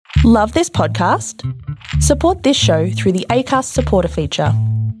Love this podcast? Support this show through the Acast supporter feature.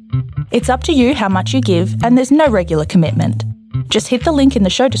 It's up to you how much you give, and there's no regular commitment. Just hit the link in the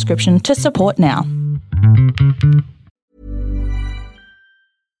show description to support now.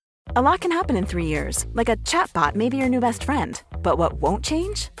 A lot can happen in 3 years, like a chatbot may be your new best friend. But what won't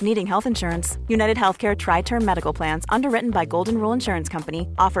change? Needing health insurance. United Healthcare Tri-Term Medical Plans, underwritten by Golden Rule Insurance Company,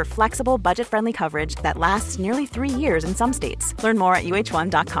 offer flexible, budget-friendly coverage that lasts nearly 3 years in some states. Learn more at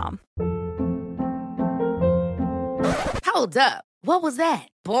uh1.com. Hold up. What was that?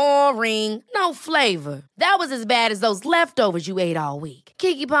 Boring. No flavor. That was as bad as those leftovers you ate all week.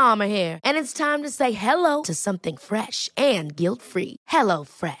 Keke Palmer here. And it's time to say hello to something fresh and guilt-free. Hello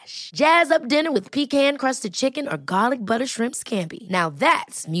Fresh. Jazz up dinner with pecan-crusted chicken or garlic butter shrimp scampi. Now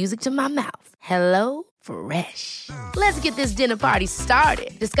that's music to my mouth. Hello Fresh. Let's get this dinner party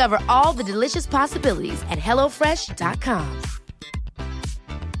started. Discover all the delicious possibilities at hellofresh.com.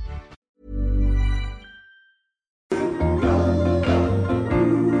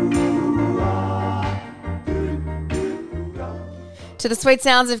 To the sweet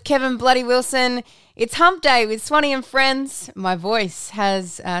sounds of Kevin Bloody Wilson, it's Hump Day with Swanee and Friends. My voice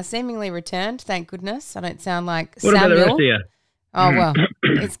has seemingly returned, thank goodness. I don't sound like What Samuel. about the rest of you? Oh, well,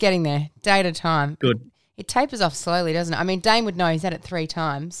 it's getting there, day at a time. Good. It tapers off slowly, doesn't it? I mean, Dane would know, he's had it 3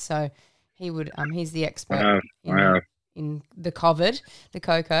 times, so he would. He's the expert in the COVID, the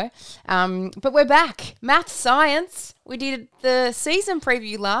cocoa. But we're back. Math, science. We did the season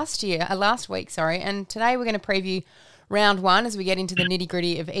preview last week, and today we're going to preview round 1 as we get into the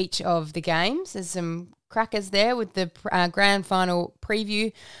nitty-gritty of each of the games. There's some crackers there with the grand final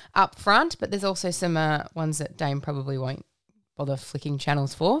preview up front, but there's also some ones that Dame probably won't bother flicking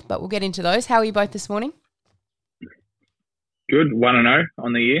channels for, but we'll get into those. How are you both this morning? Good, 1-0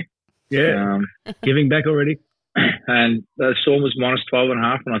 on the year. Yeah, giving back already. And the Storm was minus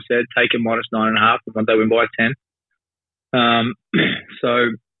 12.5 when I said take a minus 9.5 and they win by 10.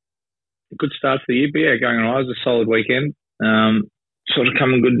 So a good start for the year, but yeah, going on. It was a solid weekend. Sort of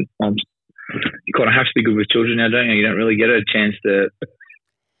coming good. You kind of have to be good with children now, don't you? You don't really get a chance to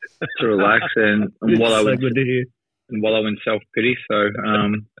relax and wallow in self-pity. So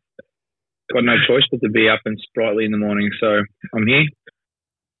got no choice but to be up and sprightly in the morning. So I'm here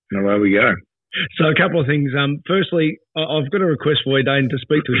and away we go. So a couple of things. Firstly, I've got a request for you, Dane, to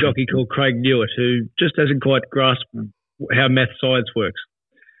speak to a jockey called Craig Newitt, who just hasn't quite grasped how math science works.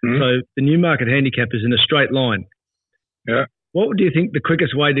 Mm-hmm. So the Newmarket handicap is in a straight line. Yeah. What do you think the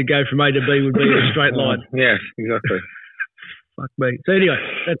quickest way to go from A to B would be in a straight line? Yes, exactly. Fuck me. So anyway,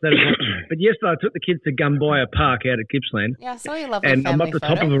 that's that. But yesterday I took the kids to Gumbaya Park out at Gippsland. Yeah, I saw your lovely and family I'm up the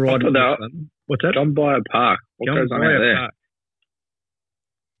photo. top of a ride. What's that? Gumbaya Park. What goes on out there? Park.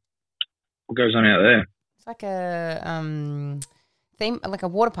 What goes on out there? It's like a theme, like a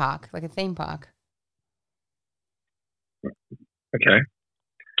water park, like a theme park. Okay.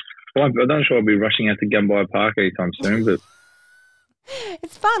 Well, I'm not sure I'll be rushing out to Gumbaya Park anytime soon, but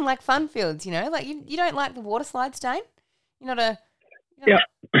it's fun, like fun fields, you know. Like you don't like the water slides, Dane? You're not a I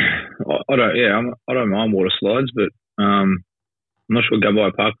don't mind water slides, but I'm not sure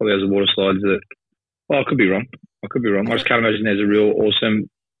Gumbaya Park probably has a water slides that. Well, I could be wrong. I just can't imagine there's a real awesome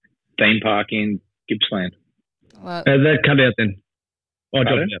theme park in Gippsland. Well, that cut out then. I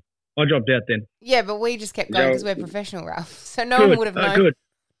dropped out then. Yeah, but we just kept going because we're professional, Ralph. So no one would have known. Good.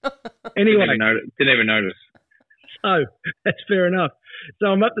 Anyway, didn't even notice. So that's fair enough. So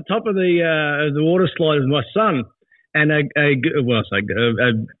I'm at the top of the water slide with my son and a lady.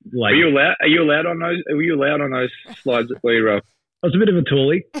 Are you allowed on those? Were you allowed on those slides at where Ralph? I was a bit of a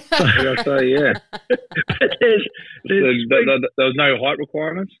toolie. Yeah. But there was no height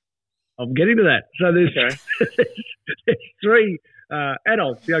requirements? I'm getting to that. So there's 3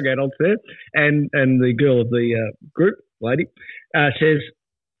 adults, young adults there, and the girl of the group, lady, says,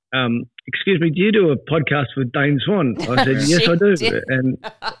 excuse me, do you do a podcast with Dane Swan? I said, yes, I do. Did. And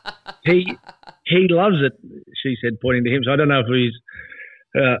he loves it, she said, pointing to him. So I don't know if he's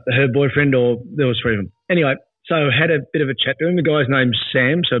her boyfriend or there was 3 of them. Anyway, so had a bit of a chat to him. The guy's name's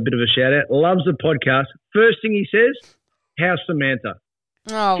Sam, so a bit of a shout-out. Loves the podcast. First thing he says, how's Samantha?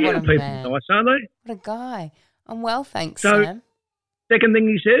 Oh, what a people man. nice, aren't they? What a guy. I'm well, thanks, So- Sam. Second thing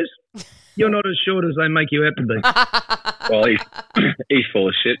he says, you're not as short as they make you out to be. Well, he's full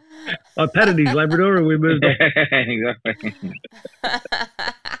of shit. I patted his Labrador and we moved on. Exactly.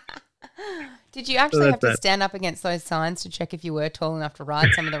 Did you actually So have to that's stand up against those signs to check if you were tall enough to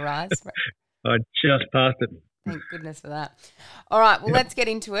ride some of the rides? I just passed it. Thank goodness for that. All right, well, let's get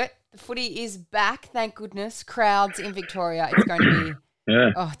into it. The footy is back, thank goodness. Crowds in Victoria. It's going to be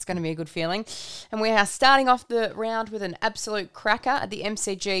Yeah. Oh, it's going to be a good feeling. And we are starting off the round with an absolute cracker at the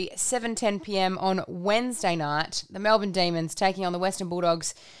MCG, 7:10 p.m. on Wednesday night. The Melbourne Demons taking on the Western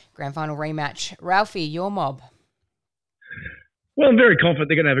Bulldogs, grand final rematch. Ralphie, your mob. Well, I'm very confident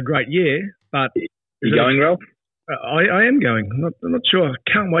they're going to have a great year, but... You going, Ralph? I am going. I'm not sure. I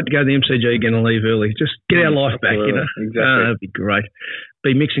can't wait to go to the MCG again and leave early. Just get our life back, you know. Exactly. That'd be great.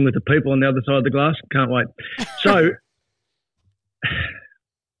 Be mixing with the people on the other side of the glass. Can't wait. So...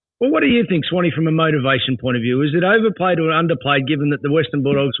 Well, what do you think, Swanee, from a motivation point of view? Is it overplayed or underplayed, given that the Western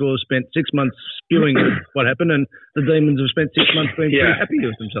Bulldogs will have spent 6 months spewing what happened and the Demons have spent 6 months being pretty happy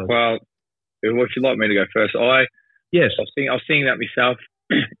with themselves? Well, if you'd like me to go first, I was seeing that myself.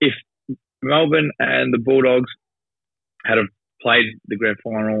 If Melbourne and the Bulldogs had have played the grand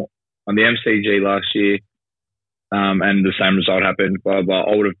final on the MCG last year, and the same result happened, blah blah,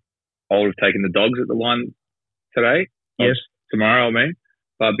 I would have taken the Dogs at the line today. Yes, tomorrow. I mean.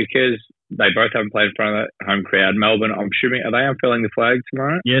 But because they both haven't played in front of the home crowd, Melbourne, I'm assuming, are they unfurling the flag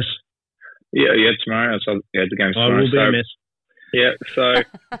tomorrow? Yes. Yeah, tomorrow. So, the game's tomorrow. I will be a mess. Yeah, so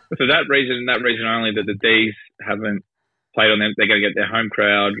for that reason only, that the D's haven't played on them, they're going to get their home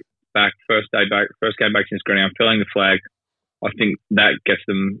crowd back, first game back since ground, unfurling the flag. I think that gets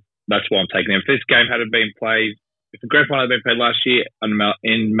them, that's why I'm taking them. If this game had been played, if the grand final had been played last year in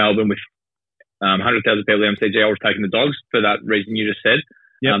Melbourne with 100,000 people at MCG, I would have taken the Dogs for that reason you just said.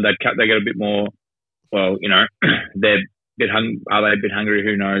 Yep. They get a bit more. Well, you know, they're a bit are they a bit hungry?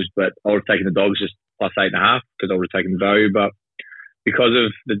 Who knows? But I would have taken the Dogs just plus 8.5 because I would have taken the value. But because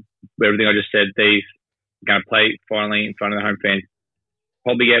of everything I just said, these are going to play finally in front of the home fans.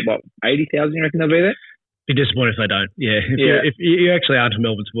 Probably get 80,000. You reckon they'll be there? Be disappointed if they don't. Yeah. If you actually aren't a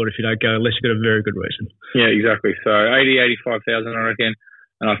Melbourne supporter if you don't go, unless you've got a very good reason. Yeah, exactly. So 85,000, I reckon.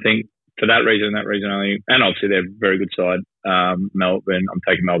 And I think for that reason only, and obviously they're a very good side. Melbourne, I'm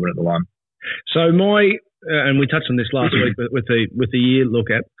taking Melbourne at the line. So and we touched on this last week with the year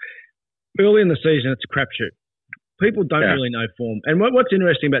look at, early in the season it's a crapshoot. People don't really know form. And what's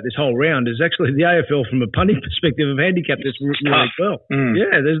interesting about this whole round is actually the AFL from a punting perspective have handicapped this really well.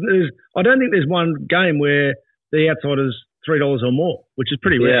 Yeah, there's I don't think there's one game where the outsider's $3 or more, which is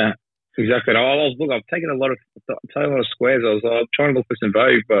pretty rare. Yeah, exactly. I've taken a lot of squares. I was trying to look for some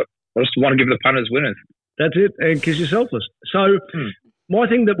value, but I just want to give the punters winners. That's it, and because you're selfless. So my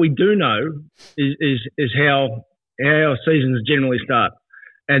thing that we do know is how our seasons generally start,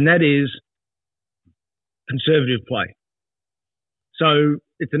 and that is conservative play. So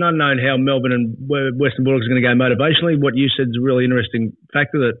it's an unknown how Melbourne and Western Bulldogs are going to go motivationally. What you said is a really interesting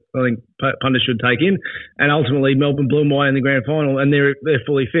factor that I think punters should take in, and ultimately Melbourne blew them away in the grand final, and they're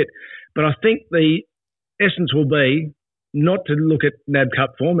fully fit. But I think the essence will be not to look at NAB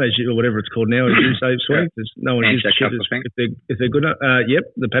Cup form, or whatever it's called now, as you say, Swanee. There's no one gives a shit if they're good enough. Yep,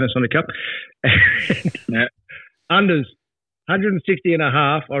 the Panasonic Cup. Unders,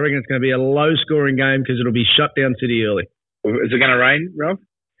 160.5. I reckon it's going to be a low-scoring game because it'll be shut down City early. Is it going to rain, Ralph?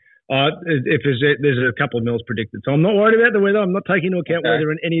 If there's a couple of mils predicted, so I'm not worried about the weather. I'm not taking into account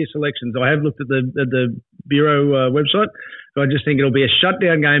weather in any selections. I have looked at the Bureau website, so I just think it'll be a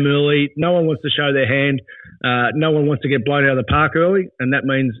shutdown game early. No one wants to show their hand. No one wants to get blown out of the park early, and that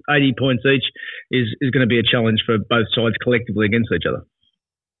means 80 points each is going to be a challenge for both sides collectively against each other.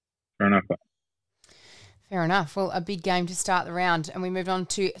 Fair enough. Fair enough. Well, a big game to start the round. And we moved on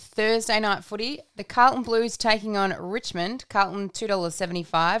to Thursday night footy. The Carlton Blues taking on Richmond. Carlton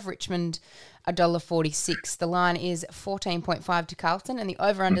 $2.75, Richmond $1.46. The line is 14.5 to Carlton, and the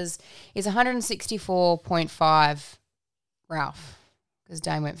over-unders is 164.5. Ralph, because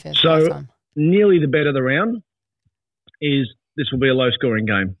Dane went first last time. Nearly the bet of the round is this will be a low-scoring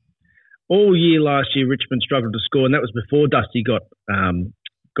game. All year last year, Richmond struggled to score, and that was before Dusty got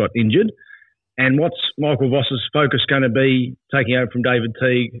injured. And what's Michael Voss's focus going to be taking over from David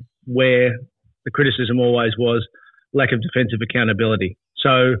Teague, where the criticism always was lack of defensive accountability.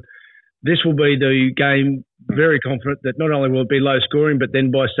 So this will be the game, very confident that not only will it be low scoring, but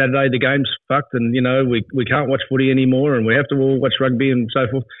then by Saturday the game's fucked and, you know, we can't watch footy anymore and we have to all watch rugby and so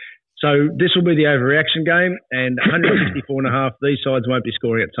forth. So this will be the overreaction game, and 164.5, these sides won't be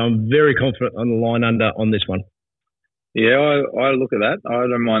scoring it. So I'm very confident on the line under on this one. Yeah, I look at that. I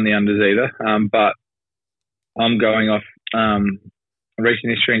don't mind the unders either, but I'm going off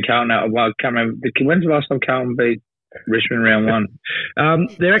recent history in Carlton. I can't remember. When's the last time Carlton beat Richmond round one?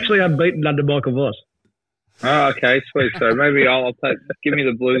 They're actually unbeaten under Michael Voss. Oh, okay, sweet. So maybe I'll take. Give me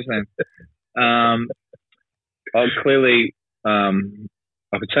the Blues then. I'll clearly. I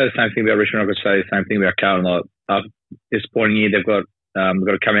could say the same thing about Richmond. I could say the same thing about Carlton. Disappointing year. They've got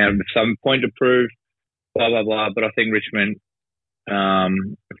to come out with some point to prove. Blah blah blah. But I think Richmond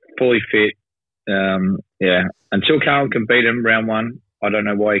fully fit. Until Carlton can beat them round one, I don't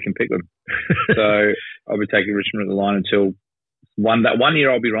know why he can pick them. So I'll be taking Richmond at the line until that 1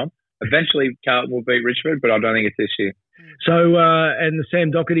 year I'll be wrong. Eventually Carlton will beat Richmond, but I don't think it's this year. So, and the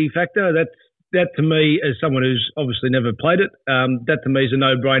Sam Doherty factor, that to me, as someone who's obviously never played it, that to me is a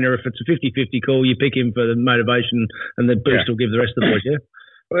no-brainer. If it's a 50-50 call, you pick him for the motivation and the boost will give the rest of the boys, yeah?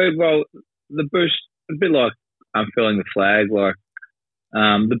 Well, the boost, a bit like unfurling the flag, like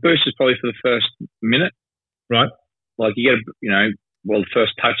the boost is probably for the first minute. Right. Like you get, the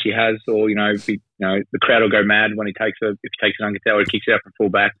first touch he has, or, the crowd will go mad when if he takes an Uncatel or he kicks it out from full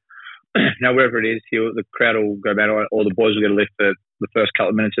back. Now, wherever it is, the crowd will go mad, or the boys will get a lift for the first couple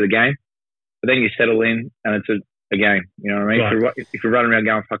of minutes of the game. But then you settle in and it's a game. You know what I mean? Right. If you're running around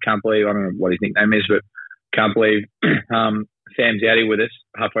going, I can't believe, I don't know what his nickname is, but can't believe Sam's out here with us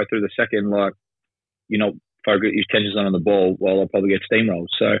halfway through the second, like, focus his tension's on the ball, while I'll probably get steamrolled.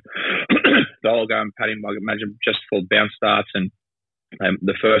 So they'll go and pat him, I imagine, just before bounce starts, and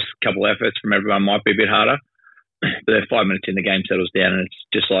the first couple of efforts from everyone might be a bit harder. But then 5 minutes in, the game settles down, and it's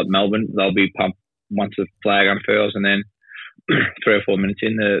just like Melbourne. They'll be pumped once the flag unfurls, and then 3 or 4 minutes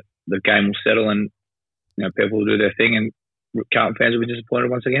in, the game will settle, and people will do their thing, and Carlton fans will be disappointed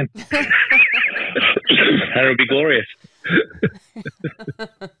once again. And it'll be glorious.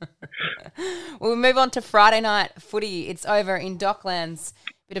 We'll move on to Friday night footy. It's over in Docklands.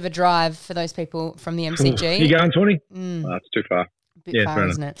 Bit of a drive for those people from the MCG. You going, Tony? That's too far. Bit far,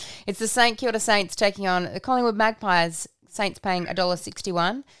 isn't it? It's the St Kilda Saints taking on the Collingwood Magpies. Saints paying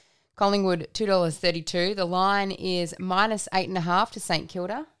 $1.61. Collingwood $2.32. The line is -8.5 to St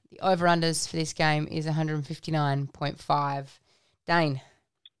Kilda. The over-unders for this game is 159.5. Dane?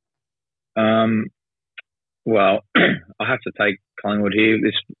 Well, I have to take Collingwood here.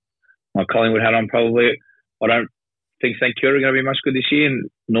 My Collingwood hat on probably. I don't think St Kilda are going to be much good this year, and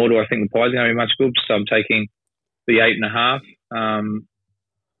nor do I think the Pies are going to be much good. So I'm taking the 8.5.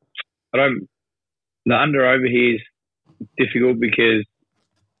 The under-over here is difficult because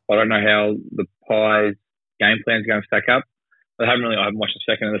I don't know how the Pies' game plan is going to stack up. I haven't watched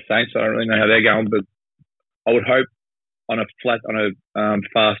the second of the Saints, so I don't really know how they're going. But I would hope on a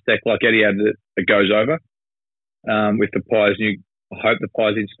fast deck like Etihad that it goes over with the Pies. I hope the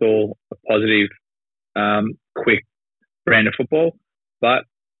Pies install a positive, quick brand of football. But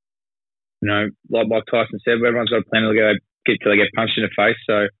like Mike Tyson said, everyone's got a plan till they get punched in the face.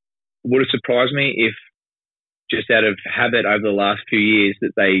 So would it surprise me if, just out of habit over the last few years,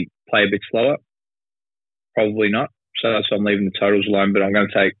 that they play a bit slower? Probably not. So that's why I'm leaving the totals alone. But I'm going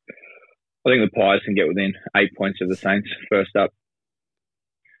to take, I think the Pies can get within 8 points of the Saints first up.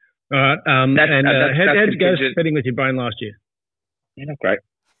 All right. How did you go betting with your brain last year? Yeah, not great.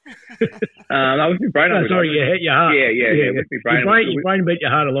 That was my brain. Your heart. Yeah. With my brain. Your brain beat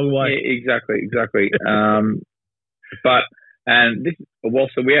your heart a long way. Yeah, exactly. So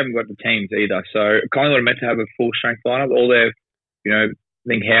we haven't got the teams either. So Collingwood are meant to have a full strength lineup. All their, I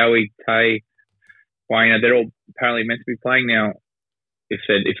think Howie, Tay, Wayne, they're all apparently meant to be playing now. If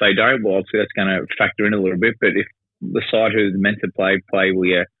they don't, well, obviously that's going to factor in a little bit. But if the side who's meant to play, well,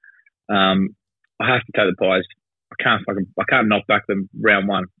 yeah. I have to take the Pies. I can't knock back them round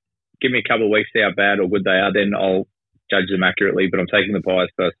one. Give me a couple of weeks, see how bad or good they are, then I'll judge them accurately. But I'm taking the Pies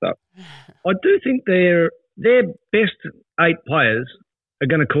first up. I do think their best 8 players are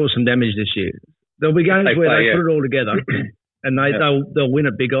going to cause some damage this year. There'll be games where they put it all together and they'll win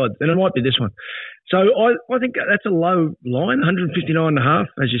at big odds. And it might be this one. So I think that's a low line, 159.5,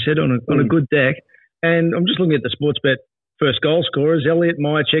 as you said, on a good deck. And I'm just looking at the Sportsbet first goal scorers: Elliott,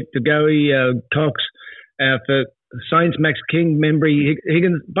 Myercheck, Degoe, Cox. For Saints, Max King, Membry,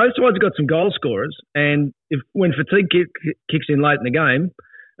 Higgins. Both sides have got some goal scorers. And when fatigue kicks in late in the game,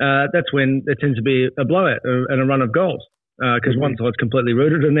 that's when there tends to be a blowout and a run of goals because one side's completely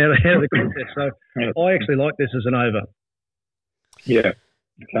rooted and out of the contest. So I actually like this as an over. Yeah.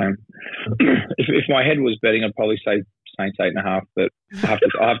 Okay. If my head was betting, I'd probably say Saints 8.5. But I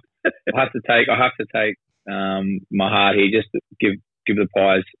have to take my heart here, just to give the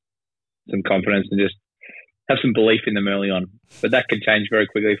Pies some confidence and just have some belief in them early on. But that could change very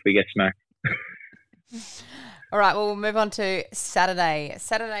quickly if we get smacked. All right, well, we'll move on to Saturday.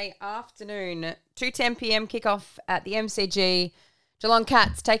 Saturday afternoon, 2:10 p.m. kickoff at the MCG. Geelong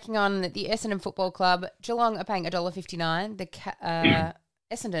Cats taking on the Essendon Football Club. Geelong are paying $1.59.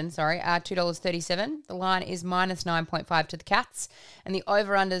 Essendon, are $2.37. The line is -9.5 to the Cats. And the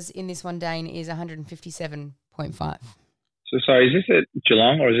over-unders in this one, Dane, is 157.5. So, sorry, is this at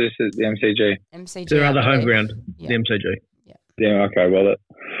Geelong or is this at the MCG? MCG. Their other home ground, the MCG. Yeah, okay, well,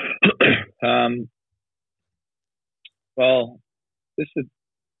 well, this is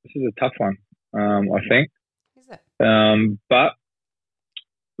a tough one. I think. Is it? But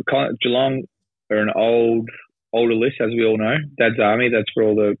Geelong are an older list, as we all know. Dad's Army. That's where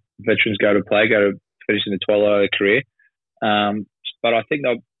all the veterans go to finish in the twilight of their career. But I think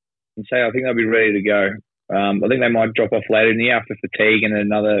they'll be ready to go. I think they might drop off later in the year after fatigue and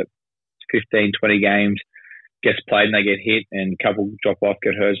another 15, 20 games gets played and they get hit and a couple drop off,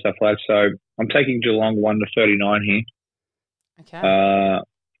 get hurt, stuff like that. So I'm taking Geelong 1-39 here. Okay.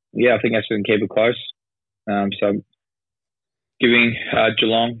 Yeah, I think that's going to keep it close. So I'm giving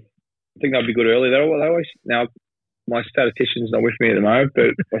Geelong, I think they'll be good early. They always, now, my statistician's not with me at the moment,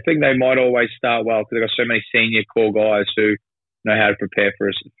 but I think they might always start well because they've got so many senior core guys who know how to prepare for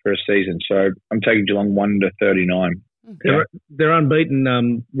a season. So I'm taking Geelong 1-39. They're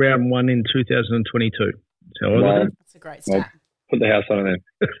unbeaten round one in 2022. That's a great stat. Put the house on them.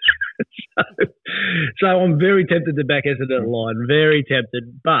 So I'm very tempted to back Essendon at the line. Very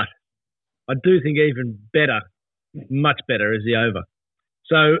tempted. But I do think even better, much better, is the over.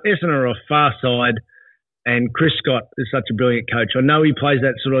 So Essendon are a far side, and Chris Scott is such a brilliant coach. I know he plays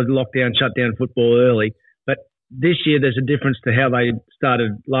that sort of lockdown, shutdown football early, but this year there's a difference to how they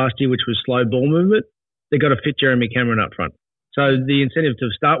started last year, which was slow ball movement. They've got to fit Jeremy Cameron up front. So the incentive to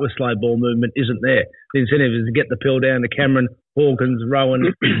start with slow ball movement isn't there. The incentive is to get the pill down to Cameron, Hawkins,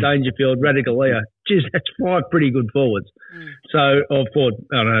 Rowan, Dangerfield, Radicalea. Geez, that's 5 pretty good forwards.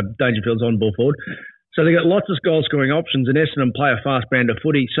 Dangerfield's on ball forward. So they've got lots of goal-scoring options, and Essendon play a fast brand of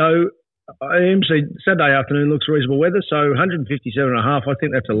footy. So AMC Saturday afternoon looks reasonable weather, so 157.5. I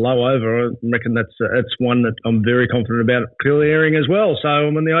think that's a low over. I reckon that's one that I'm very confident about clearing as well. So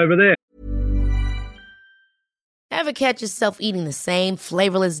I'm on the over there. Ever catch yourself eating the same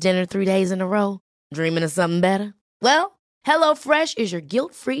flavorless dinner 3 days in a row? Dreaming of something better? Well, HelloFresh is your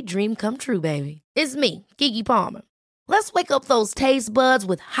guilt-free dream come true, baby. It's me, Keke Palmer. Let's wake up those taste buds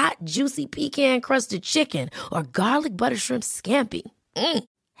with hot, juicy pecan-crusted chicken or garlic butter shrimp scampi.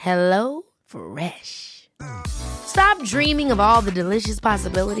 Hello Fresh. Stop dreaming of all the delicious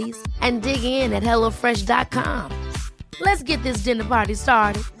possibilities and dig in at HelloFresh.com. Let's get this dinner party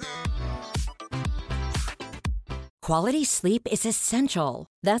started. Quality sleep is essential.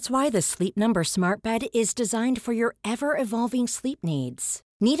 That's why the Sleep Number Smart Bed is designed for your ever-evolving sleep needs.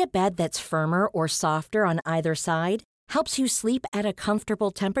 Need a bed that's firmer or softer on either side? Helps you sleep at a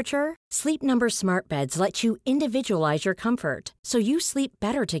comfortable temperature? Sleep Number Smart Beds let you individualize your comfort so you sleep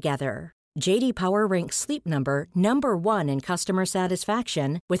better together. J.D. Power ranks Sleep Number number 1 in customer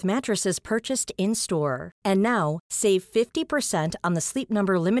satisfaction with mattresses purchased in-store. And now, save 50% on the Sleep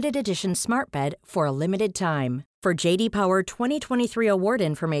Number Limited Edition Smart Bed for a limited time. For J.D. Power 2023 award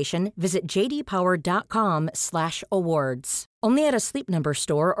information, visit jdpower.com/awards. Only at a Sleep Number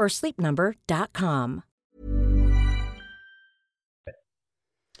store or sleepnumber.com.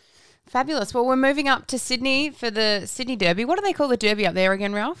 Fabulous. Well, we're moving up to Sydney for the Sydney Derby. What do they call the Derby up there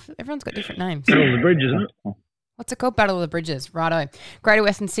again, Ralph? Everyone's got different names. Battle of the Bridges, isn't it? What's it called? Battle of the Bridges. Righto. Greater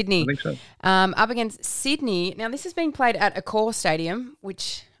Western Sydney. I think so. Up against Sydney. Now, this is being played at Accor Stadium,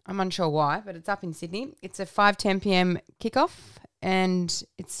 which I'm unsure why, but it's up in Sydney. It's a 5:10 p.m. kickoff, and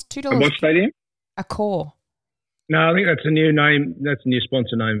it's $2. What stadium? Accor. No, I think that's a new name. That's a new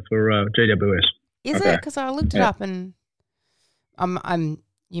sponsor name for GWS. Is it? Because I looked it up, and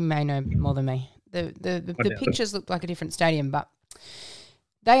you may know more than me. The pictures look like a different stadium, but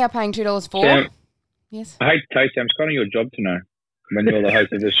they are paying $2 for. Sam, yes. I hate to tell you, Sam, it's kind of your job to know when you're the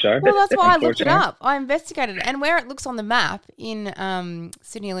host of this show. Well, that's why I looked it up. I investigated it, and where it looks on the map in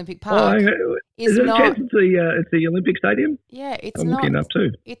Sydney Olympic Park is not. It's the Olympic Stadium. Yeah, it's I'm not. looking up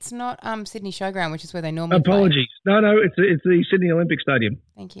too. It's not Sydney Showground, which is where they normally. Apologies. Play. No, it's the Sydney Olympic Stadium.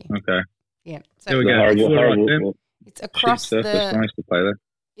 Thank you. Okay. Yeah. So there we go. Horrible. It's across the. Nice to play there.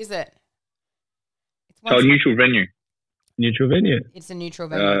 Is it? So a neutral venue. Neutral venue. It's a neutral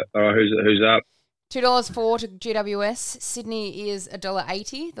venue. All right, who's up? $2 for to GWS. Sydney is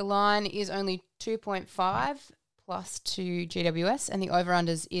 $1.80. The line is only 2.5 plus to GWS, and the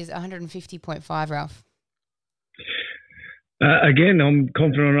over-unders is 150.5, Ralph. Again, I'm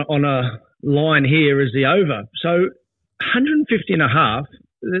confident on a line here as the over. So 150.5.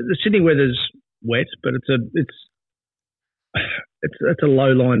 The Sydney weather's wet, but it's a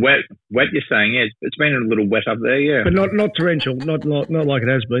low line. Wet. You're saying? Yeah, it's been a little wet up there. Yeah, but not torrential. Not like it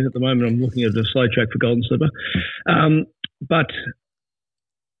has been at the moment. I'm looking at a slow track for Golden Slipper. But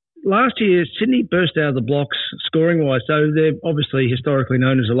last year Sydney burst out of the blocks scoring wise. So they're obviously historically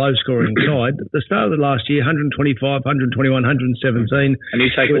known as a low scoring side. At the start of the last year, 125, 121, 117. And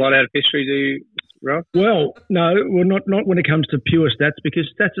you take a lot out of history, do you, Ralph? Well, no, not when it comes to pure stats, because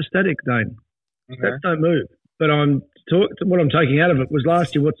stats are static, Dane. Okay. Stats don't move. But I'm what I'm taking out of it was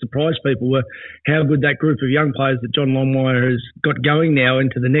last year what surprised people were how good that group of young players that John Longmire has got going now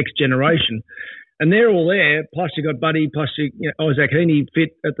into the next generation. And they're all there, plus you got Buddy, plus Isaac Heaney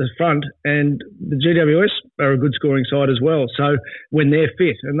fit at the front, and the GWS are a good scoring side as well. So when they're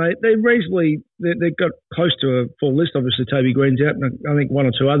fit, and they're reasonably, they've got close to a full list. Obviously, Toby Green's out, and I think one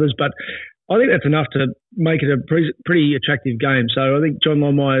or two others, but I think that's enough to make it a pretty attractive game. So I think John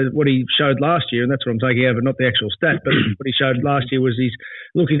Longmire, what he showed last year, and that's what I'm taking out of it, not the actual stat, but what he showed last year was he's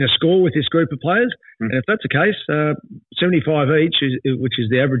looking to score with this group of players. And if that's the case, 75 each, which is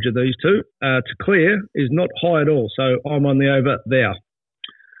the average of these two, to clear is not high at all. So I'm on the over there.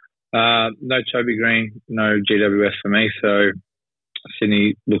 No Toby Green, no GWS for me. So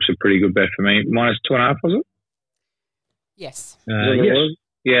Sydney looks a pretty good bet for me. -2.5, was it? Yes. Yes.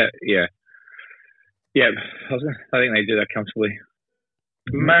 Yeah. Yeah, I think they do that comfortably.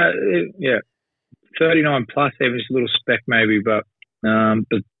 39 plus, even just a little spec maybe, but yeah,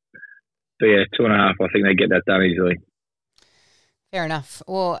 2.5. I think they get that done easily. Fair enough.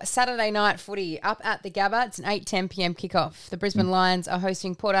 Well, Saturday night footy up at the Gabba. It's an 8:10 p.m. kickoff. The Brisbane Lions are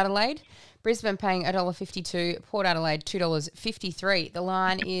hosting Port Adelaide. Brisbane paying $1.52, Port Adelaide $2.53. The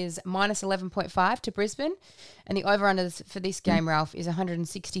line is -11.5 to Brisbane, and the over-unders for this game, Ralph, is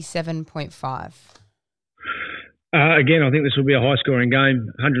 167.5. Again, I think this will be a high-scoring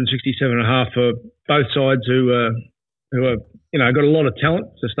game. 167.5 for both sides who are got a lot of talent.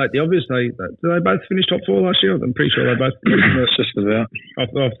 To state the obvious, they both finished top four last year. I'm pretty sure they both just about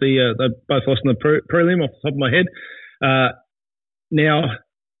off the they both lost in the prelim off the top of my head. Now,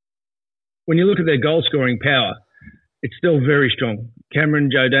 when you look at their goal-scoring power, it's still very strong. Cameron,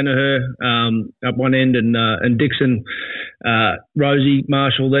 Joe Danaher up one end, and Dixon, Rosie,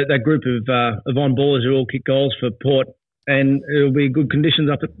 Marshall, that group of on-ballers who all kick goals for Port, and it'll be good conditions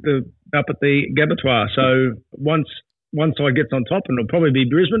up at the Gabatoir. So once one side gets on top, and it'll probably be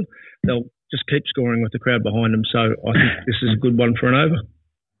Brisbane, they'll just keep scoring with the crowd behind them. So I think this is a good one for an over.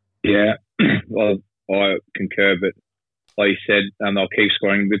 Yeah, well, I concur, but like you said, they'll keep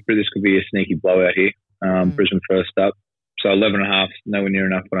scoring. This could be a sneaky blowout here. Brisbane first up. So 11.5 is nowhere near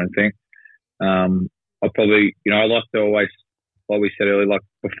enough, I don't think. I'll probably, I like to always, like we said earlier, like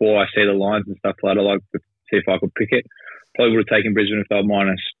before I see the lines and stuff like that, I like to see if I could pick it. Probably would have taken Brisbane if they were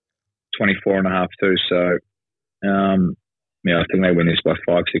 -24.5 too. So, I think they win this by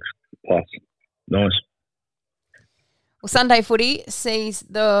 5-6 plus. Nice. Well, Sunday footy sees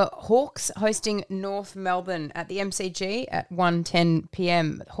the Hawks hosting North Melbourne at the MCG at 1:10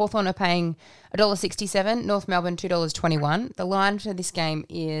 p.m. Hawthorn are paying $1.67, North Melbourne $2.21. The line for this game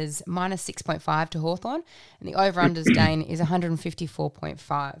is -6.5 to Hawthorn, and the over-unders, Dane, is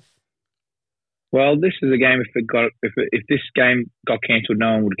 154.5. Well, this is a game. If this game got cancelled,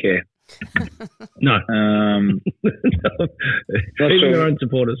 no one would care. No. Even their own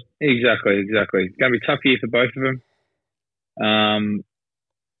supporters. Exactly. It's going to be a tough year for both of them. I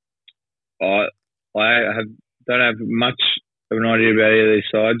don't have much of an idea about either of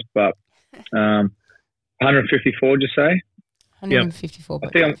these sides, but 154, just say? 154. I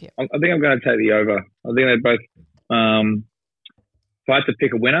think I'm going to take the over. I think they both. If I had to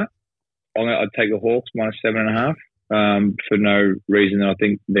pick a winner, I'd take the Hawks -7.5 for no reason. I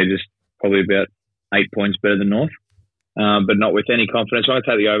think they're just probably about 8 points better than North, but not with any confidence. So I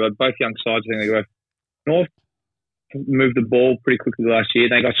take the over. Both young sides, I think they go North. Moved the ball pretty quickly last year.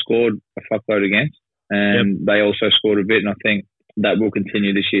 They got scored a fuckload against, and they also scored a bit, and I think that will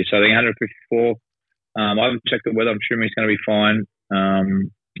continue this year. So I think 154. I haven't checked the weather. I'm sure he's going to be fine. I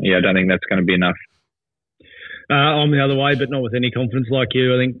don't think that's going to be enough. I'm the other way, but not with any confidence like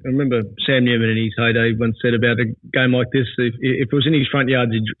you. I remember Sam Newman in his heyday once said about a game like this, if it was in his front yard,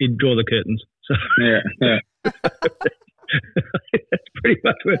 he'd draw the curtains. So yeah. That's pretty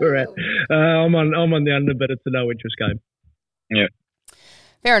much where we're at. I'm on the under, but it's a no-interest game. Yeah.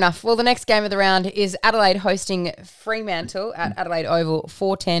 Fair enough. Well, the next game of the round is Adelaide hosting Fremantle at Adelaide Oval,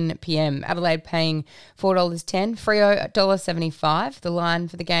 4:10 p.m. Adelaide paying $4.10, Freo $1.75. The line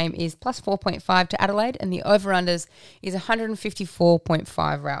for the game is +4.5 to Adelaide, and the over-unders is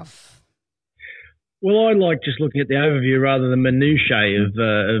 154.5, Ralph. Well, I like just looking at the overview rather than minutiae of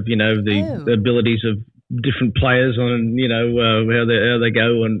the abilities of different players on, how they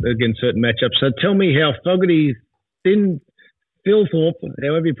go against certain matchups. So tell me how Fogarty, Philthorpe,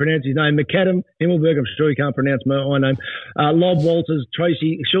 however you pronounce his name, McAdam, Himmelberg, I'm sure you can't pronounce my name, Lob Walters,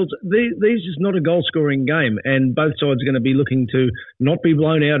 Tracy Schultz, these is not a goal-scoring game, and both sides are going to be looking to not be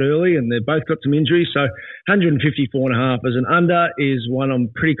blown out early, and they've both got some injuries, so 154.5 as an under is one I'm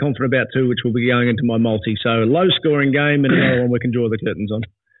pretty confident about too, which will be going into my multi. So low-scoring game and another one we can draw the curtains on.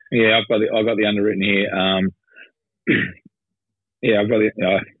 Yeah, I've got the underwritten here. I've got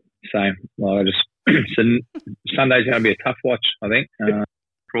same. Well, Sunday's going to be a tough watch, I think,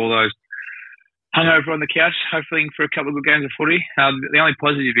 for all those hungover on the couch, hopefully for a couple of good games of footy. The only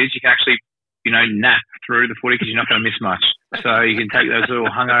positive is you can actually, nap through the footy because you're not going to miss much. So you can take those little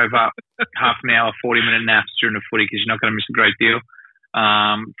hungover half an hour, 40-minute naps during the footy because you're not going to miss a great deal.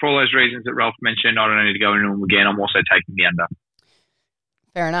 For all those reasons that Ralph mentioned, I don't need to go into them again. I'm also taking the under.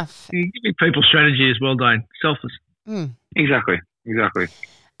 Fair enough. You give people strategy as well, Dane. Selfless. Exactly.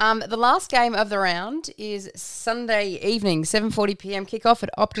 The last game of the round is Sunday evening, 7:40 p.m. kickoff at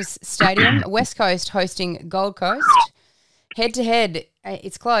Optus Stadium. West Coast hosting Gold Coast. Head-to-head,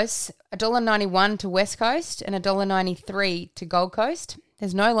 it's close. $1.91 to West Coast and $1.93 to Gold Coast.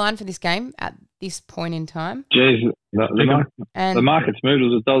 There's no line for this game at this point in time. Jeez, the market's moved. It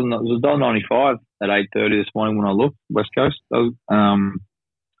was $1.95 at 8:30 this morning when I looked. West Coast.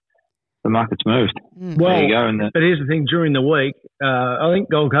 The market's moved. Well, there you go. But here's the thing: during the week, I think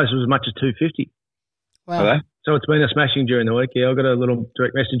Gold Coast was as much as $2.50. Wow. Okay. So it's been a smashing during the week. Yeah, I got a little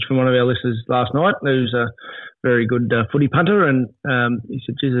direct message from one of our listeners last night, who's a very good footy punter, and he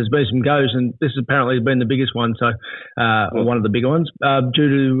said, "Geez, there's been some goes, and this has apparently been the biggest one, or one of the bigger ones, due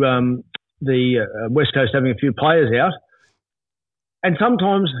to the West Coast having a few players out. And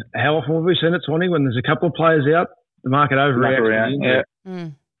sometimes, how often have we seen it, Swanee, when there's a couple of players out, the market overreacts.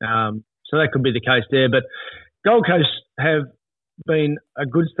 So that could be the case there. But Gold Coast have been a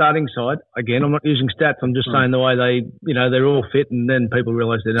good starting side. Again, I'm not using stats. I'm just saying the way they're all fit, and then people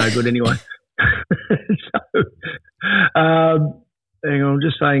realise they're no good anyway. So, hang on, I'm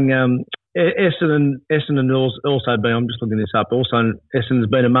just saying Essendon also been, I'm just looking this up, also Essendon's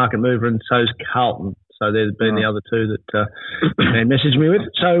been a market mover, and so's Carlton. So there's been the other two that they messaged me with.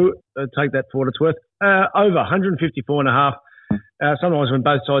 So take that for what it's worth. Over 154.5. Sometimes when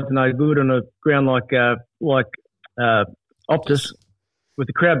both sides are no good on a ground like Optus, with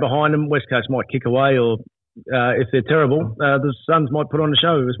the crowd behind them, West Coast might kick away, or if they're terrible, the Suns might put on a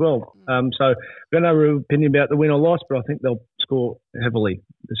show as well. So I've got no real opinion about the win or loss, but I think they'll score heavily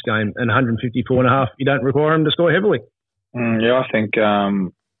this game. And 154.5, you don't require them to score heavily. I think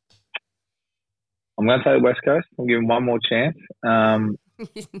I'm going to take West Coast. I'll give them one more chance.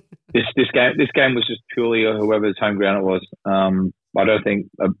 This game was just purely whoever's home ground it was. I don't think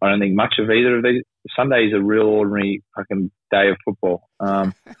much of either of these. Sunday is a real ordinary fucking day of football.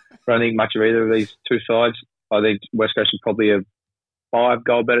 I don't think much of either of these two sides. I think West Coast is probably a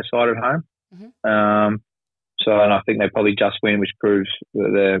 5-goal better side at home. And I think they probably just win, which proves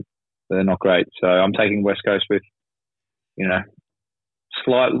that they're not great. So I'm taking West Coast with,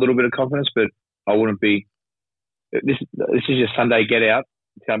 slight little bit of confidence, but I wouldn't be. This is your Sunday get out.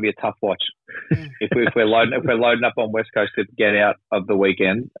 It's going to be a tough watch. if we're loading up on West Coast to get out of the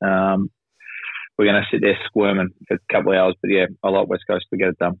weekend, we're going to sit there squirming for a couple of hours. But yeah, I like West Coast to get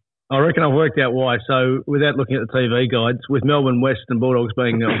it done. I reckon I've worked out why. So without looking at the TV guides, with Melbourne West and Bulldogs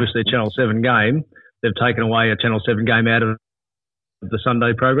being obviously a Channel 7 game, they've taken away a Channel 7 game out of the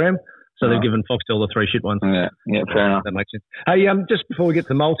Sunday program. So they've given Foxtel the 3 shit ones. Yeah, fair enough. That makes sense. Hey, just before we get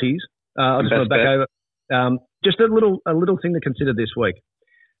to multis, I just want to back over. Just a little thing to consider this week.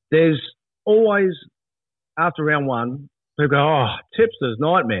 There's always, after round one, people go, tipster's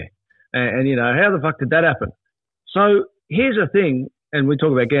nightmare. And how the fuck did that happen? So here's the thing, and we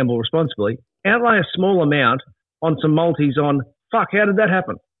talk about gamble responsibly, outlay a small amount on some multis on, how did that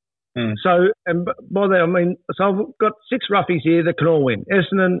happen? So, and by that I mean, so I've got 6 roughies here that can all win.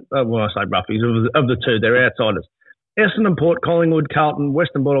 Essendon, I say roughies, of the two, they're outsiders. Essendon, Port, Collingwood, Carlton,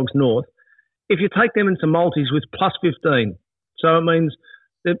 Western Bulldogs, North. If you take them into multis with plus 15, so it means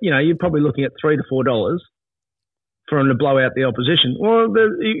that, you're probably looking at $3 to $4 for them to blow out the opposition. Well,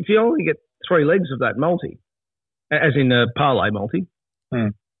 if you only get 3 legs of that multi, as in a parlay multi,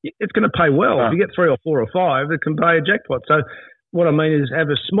 it's going to pay well. If you get 3 or 4 or 5, it can pay a jackpot. So what I mean is have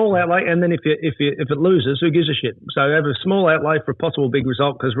a small outlay, and then if it loses, who gives a shit? So have a small outlay for a possible big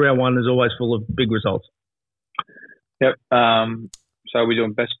result, because round one is always full of big results. Yep. So we're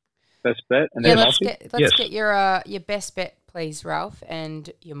doing best bet, and then let's get your best bet, please, Ralph, and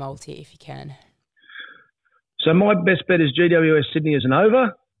your multi if you can. So my best bet is GWS Sydney as an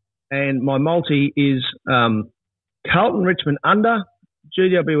over, and my multi is Carlton Richmond under,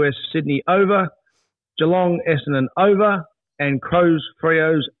 GWS Sydney over, Geelong Essendon over, and Crows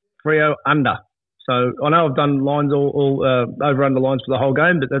Freo under. So I know I've done lines all over under lines for the whole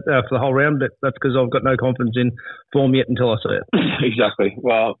game, but for the whole round. But that's because I've got no confidence in form yet until I see it. Exactly.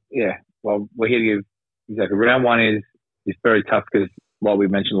 Well, yeah. Well, we're here to give exactly. Round one is very tough because, like we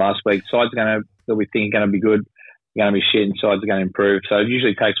mentioned last week, sides that we think are going to be good. going to be shit and sides are going to improve. So it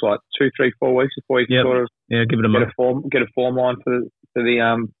usually takes 2, 3, 4 weeks before you can sort of give it a month. Get a form line for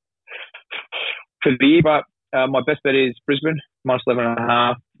the year. But my best bet is Brisbane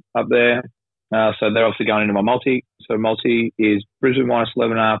 -11.5 up there. So they're obviously going into my multi. So multi is Brisbane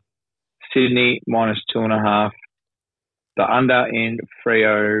 -11.5, Sydney -2.5, the under in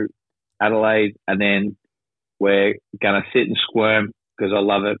Freo, Adelaide, and then we're going to sit and squirm because I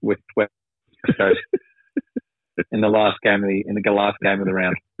love it with West Coast in the last game of the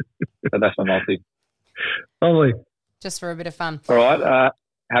round. So that's my multi. Lovely. Just for a bit of fun. All right.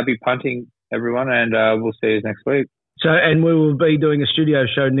 Happy punting, everyone, and we'll see you next week. So, and we will be doing a studio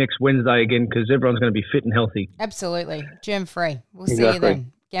show next Wednesday again because everyone's going to be fit and healthy. Absolutely. Germ-free. We'll see you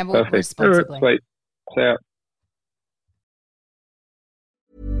then. Gamble Perfect. responsibly. Sweet. See ya.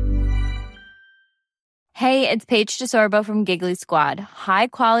 Hey, it's Paige DeSorbo from Giggly Squad. High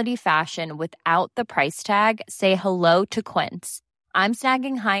quality fashion without the price tag. Say hello to Quince. I'm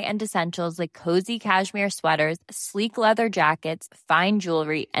snagging high-end essentials like cozy cashmere sweaters, sleek leather jackets, fine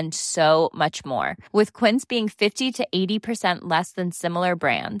jewelry, and so much more. With Quince being 50 to 80% less than similar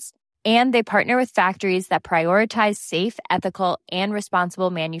brands. And they partner with factories that prioritize safe, ethical, and responsible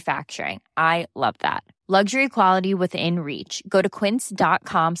manufacturing. I love that. Luxury quality within reach. Go to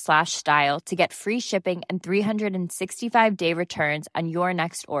quince.com/style to get free shipping and 365-day returns on your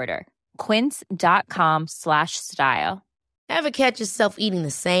next order. Quince.com/style. Ever catch yourself eating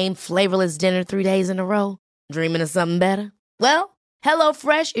the same flavorless dinner 3 days in a row? Dreaming of something better? Well,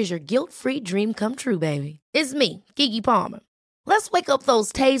 HelloFresh is your guilt-free dream come true, baby. It's me, Keke Palmer. Let's wake up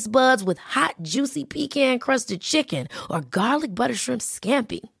those taste buds with hot, juicy pecan-crusted chicken or garlic butter shrimp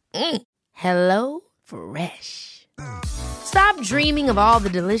scampi. Hello Fresh. Stop dreaming of all the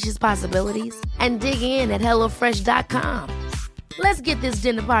delicious possibilities and dig in at HelloFresh.com. Let's get this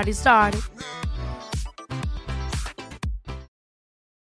dinner party started.